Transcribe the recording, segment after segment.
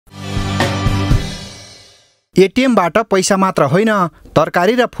एटीएमबाट पैसा मात्र होइन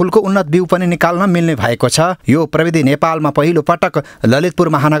तरकारी र फूलको उन्नत बिउ पनि निकाल्न मिल्ने भएको छ। यो प्रविधि नेपालमा पहिलो पटक ललितपुर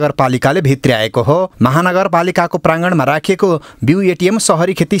महानगरपालिकाले भित्र्याएको हो। महानगरपालिकाको प्राङ्गणमा राखिएको बिउ एटीएम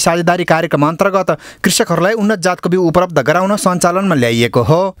शहरी खेती साझेदारी कार्यक्रम अन्तर्गत कृषकहरूलाई उन्नत जातको बिउ उपलब्ध गराउन सञ्चालनमा ल्याइएको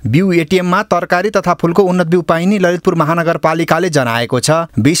हो। बिउ एटीएममा तरकारी तथा फूलको उन्नत बिउ पाइने ललितपुर महानगरपालिकाले जनाएको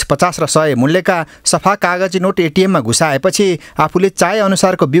छ। 20, 50 र 100 मूल्यका सफा कागजी नोट एटीएममा घुसाएपछि आफूले चाहे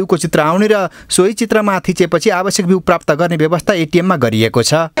अनुसारको बिउको चित्र आउने र सोही चित्रमा थिचेपछि आवश्यक बिउ प्राप्त गर्ने व्यवस्था एटीएममा गरिएको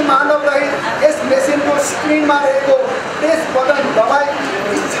छ। मानव रहित यस मेसिनको स्क्रिनमा रहेको प्रेस बटन दबाई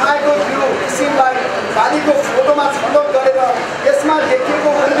इच्छाएको बिउ किसिमलाई बालीको फोटोमा छनौट गरेर यसमा लेखिएको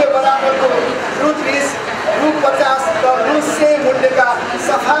मूल्य बराबरको रु 30, रु 50 र रु 100 मूल्यका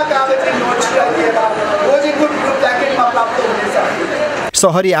सफा कागजी नोट छिराइएर खोजेको बिउ प्याकेटमा प्राप्त हुनेछ।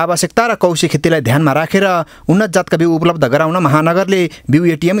 शहरी आवश्यकता र कौशी खेतीलाई ध्यानमा राखेर उन्नत जातका बिउ उपलब्ध गराउन महानगरले बिउ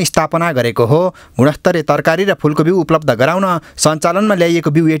एटीएम स्थापना गरेको हो। गुणस्तरीय तरकारी र फूलको बिउ उपलब्ध गराउन सञ्चालनमा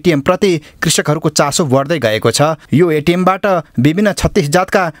ल्याइएको बिउ एटीएम प्रति कृषकहरूको चासो बढ्दै गएको छ। यो एटीएमबाट विभिन्न 36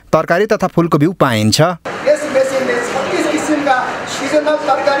 जातका तरकारी तथा फूलको बिउ पाइन्छ। यस मेसिनले 36 किसिमका सिजनल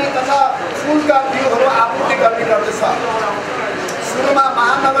तरकारी तथा फूलका बिउहरू आपूर्ति गर्ने गर्दछ। सुरुमा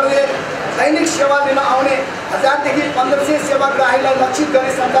महानगरले दैनिक सेवा लिन आउने 1000 देखि 1500 सेवाग्राहीलाई लक्षित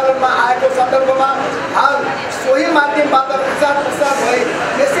गरी सञ्चालनमा आएको सन्दर्भमा हाल सोही माध्यमबाट प्रचार भई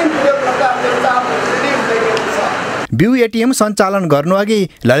मेसिन प्रयोगकर्ताहरूको चाप वृद्धि हुँदै गएको छ। बिउ एटीएम सञ्चालन गर्नुअघि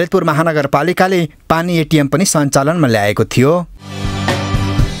ललितपुर महानगरपालिकाले पानी एटीएम पनि सञ्चालनमा ल्याएको थियो।